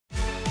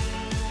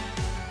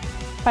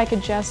If I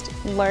could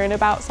just learn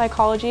about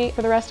psychology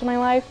for the rest of my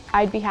life,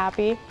 I'd be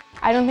happy.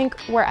 I don't think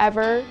we're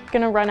ever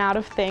gonna run out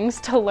of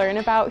things to learn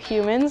about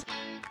humans.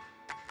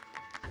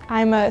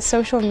 I'm a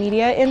social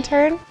media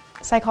intern.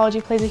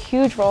 Psychology plays a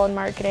huge role in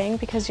marketing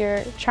because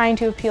you're trying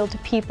to appeal to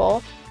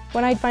people.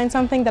 When I find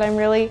something that I'm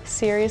really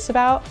serious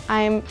about,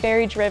 I'm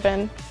very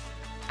driven.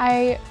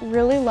 I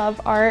really love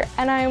art,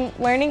 and I'm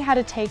learning how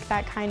to take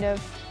that kind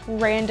of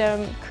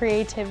random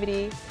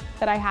creativity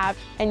that I have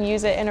and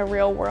use it in a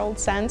real world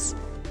sense.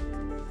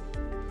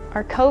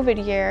 Our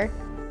COVID year,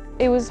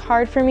 it was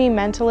hard for me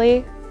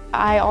mentally.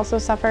 I also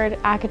suffered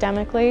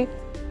academically.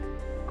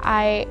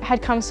 I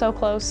had come so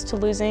close to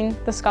losing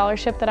the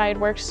scholarship that I had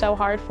worked so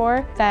hard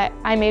for that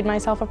I made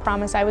myself a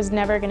promise I was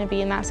never going to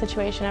be in that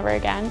situation ever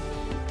again.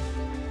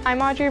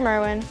 I'm Audrey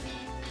Merwin.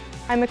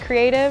 I'm a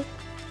creative.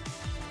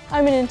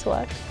 I'm an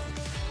intellect.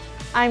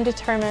 I'm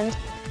determined.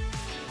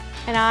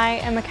 And I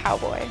am a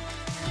cowboy.